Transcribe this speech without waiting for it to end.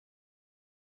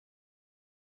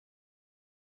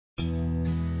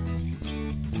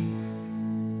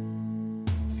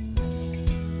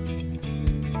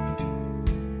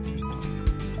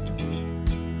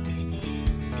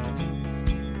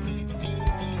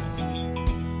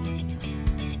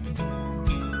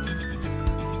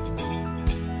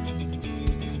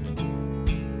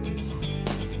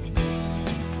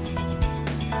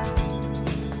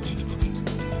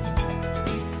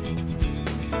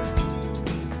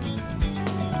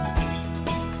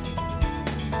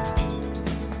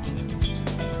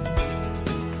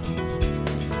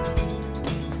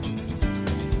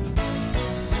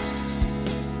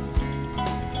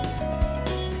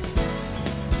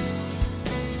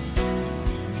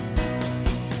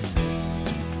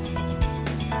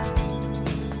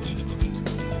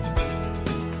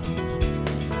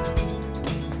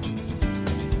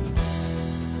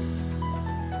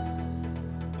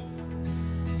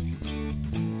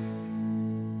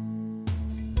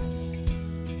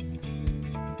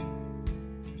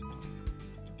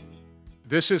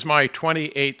This is my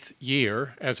 28th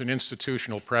year as an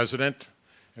institutional president.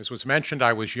 As was mentioned,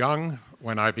 I was young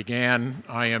when I began.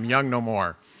 I am young no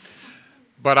more.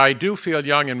 But I do feel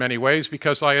young in many ways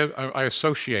because I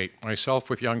associate myself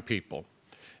with young people.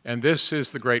 And this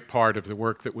is the great part of the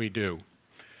work that we do.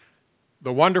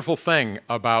 The wonderful thing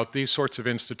about these sorts of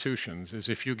institutions is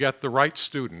if you get the right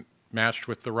student matched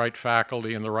with the right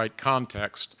faculty in the right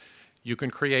context, you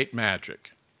can create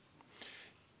magic.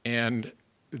 And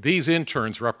these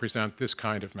interns represent this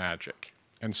kind of magic.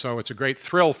 And so it's a great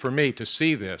thrill for me to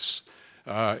see this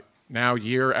now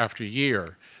year after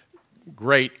year.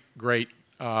 Great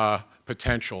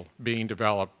potential being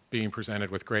developed, being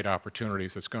presented with great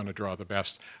opportunities that's going to draw the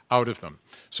best out of them.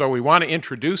 So we want to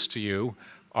introduce to you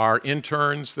our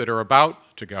interns that are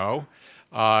about to go,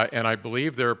 and I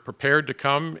believe they're prepared to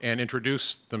come and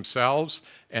introduce themselves,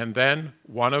 and then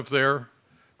one of their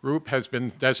group has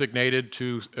been designated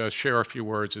to share a few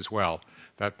words as well,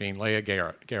 that being Leah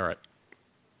Garrett.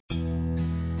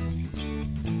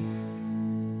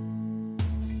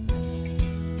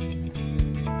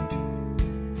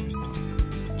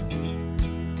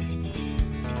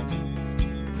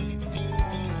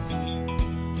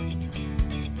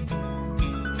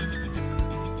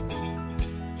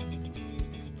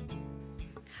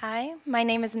 Hi, my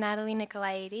name is Natalie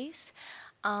Eleades-Fas.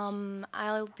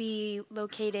 I'll be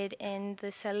located in the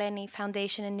Seleni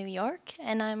Foundation in New York,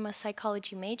 and I'm a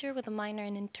psychology major with a minor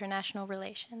in international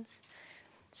relations.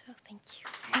 So thank you.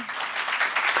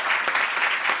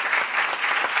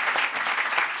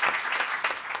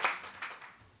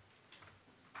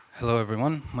 Hello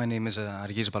everyone, my name is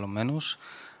Argis Balomenos.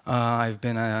 I've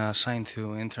been assigned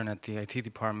to intern at the IT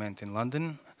department in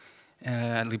London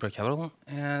at Libra Capital,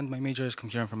 and my major is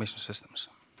computer information systems.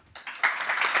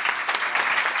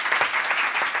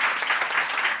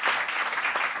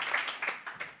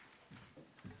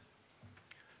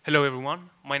 Hello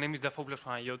everyone, my name is Dafopoulos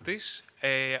Panagiotis.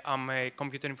 I'm a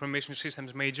computer information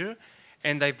systems major,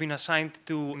 and I've been assigned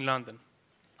to London.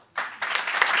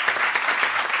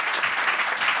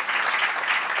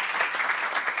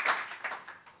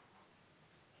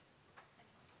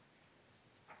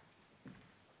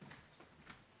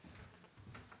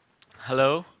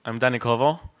 Hello, I'm Danny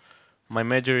Kovo. My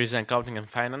major is in accounting and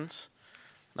finance.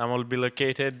 I will be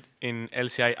located in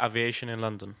LCI Aviation in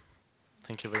London.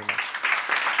 Thank you very much.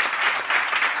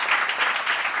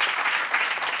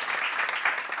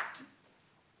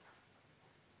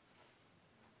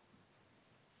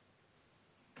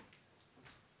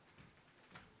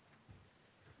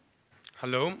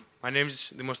 Hello, my name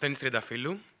is Demosthenis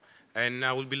Triantafylou, and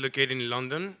I will be located in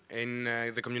London in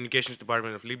the communications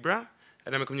department of Libra,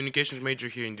 and I'm a communications major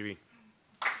here in Deree.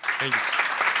 Thank you.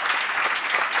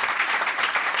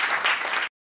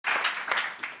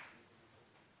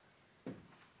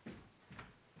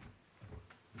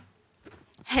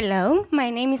 Hello, my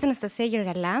name is Anastasia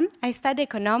Gergala. I study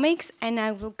economics, and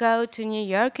I will go to New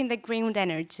York in the Green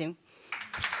Energy.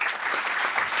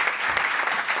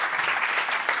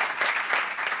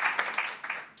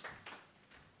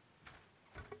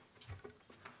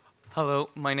 Hello,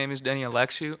 my name is Denny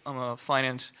Alexiou. I'm a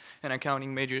finance and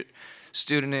accounting major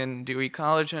student in Deree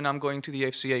College, and I'm going to the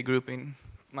FCA group in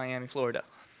Miami, Florida.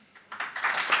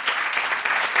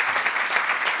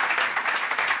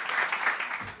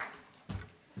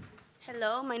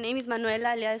 Hello, my name is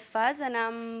Manuela Eleades-Fas, and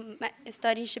I'm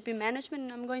studying shipping management,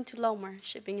 and I'm going to Lomar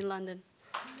Shipping in London.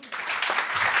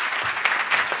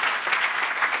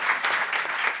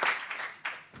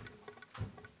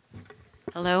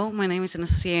 Hello, my name is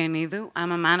Anastasia Ionidou.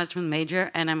 I'm a management major,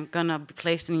 and I'm going to be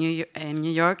placed in New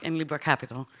York in Libra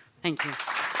Capital. Thank you.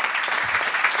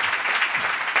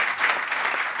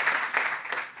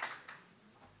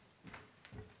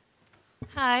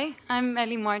 Hi, I'm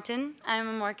Ellie Martin. I'm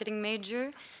a marketing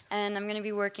major, and I'm going to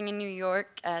be working in New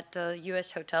York at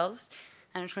US hotels.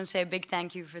 And I just want to say a big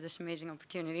thank you for this amazing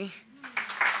opportunity.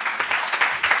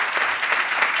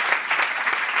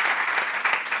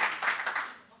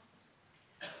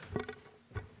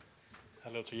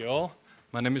 Hello to you all.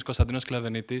 My name is Konstantinos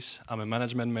Klavenitis. I'm a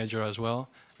management major as well,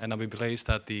 and I'll be placed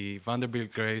at the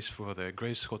Vanderbilt Grace for the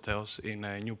Grace Hotels in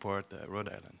Newport, Rhode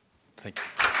Island. Thank you.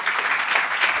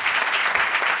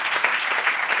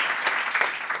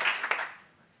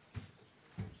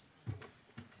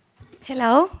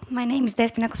 Hello, my name is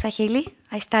Despina Kopsachili.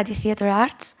 I study theater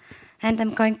arts, and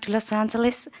I'm going to Los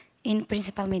Angeles in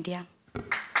Principal Media.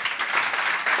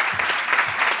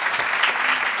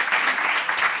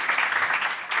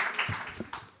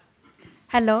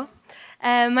 Hello,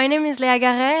 My name is Léa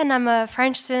Garret, and I'm a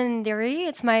French student in Deree.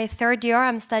 It's my third year.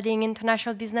 I'm studying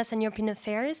international business and European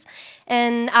affairs.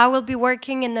 And I will be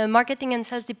working in the marketing and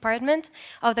sales department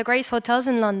of the Grace Hotels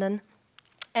in London.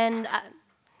 And I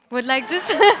would like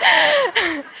just,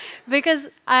 because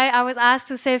I was asked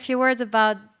to say a few words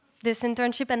about this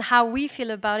internship and how we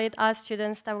feel about it as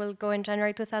students that will go in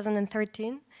January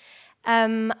 2013.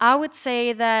 I would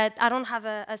say that I don't have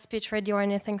a speech ready or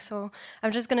anything, so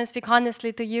I'm just going to speak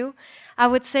honestly to you. I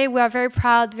would say we are very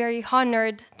proud, very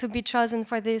honored to be chosen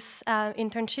for this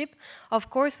internship. Of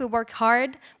course, we work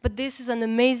hard, but this is an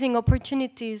amazing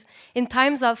opportunity in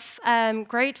times of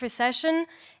great recession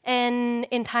and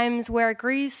in times where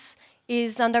Greece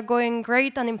is undergoing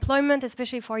great unemployment,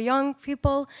 especially for young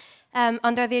people.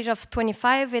 Under the age of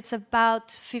 25, it's about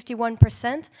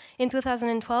 51% in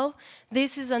 2012.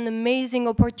 This is an amazing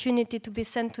opportunity to be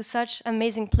sent to such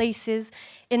amazing places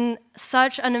in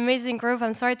such an amazing group.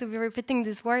 I'm sorry to be repeating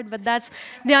this word, but that's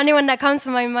the only one that comes to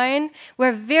my mind.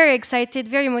 We're very excited,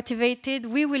 very motivated.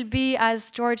 We will be,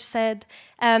 as George said,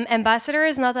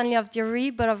 ambassadors, not only of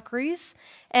Deree, but of Greece.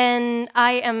 And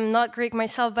I am not Greek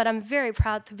myself, but I'm very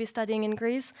proud to be studying in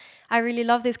Greece. I really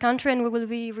love this country, and we will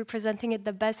be representing it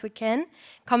the best we can.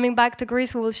 Coming back to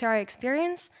Greece, we will share our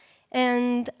experience.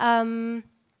 And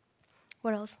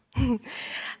what else?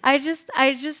 I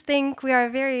just think we are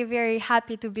very, very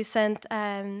happy to be sent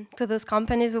to those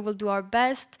companies. We will do our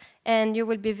best, and you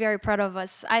will be very proud of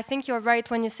us. I think you're right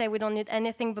when you say we don't need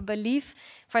anything but belief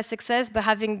for success, but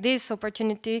having this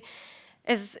opportunity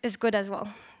is good as well.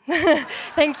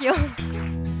 Thank you.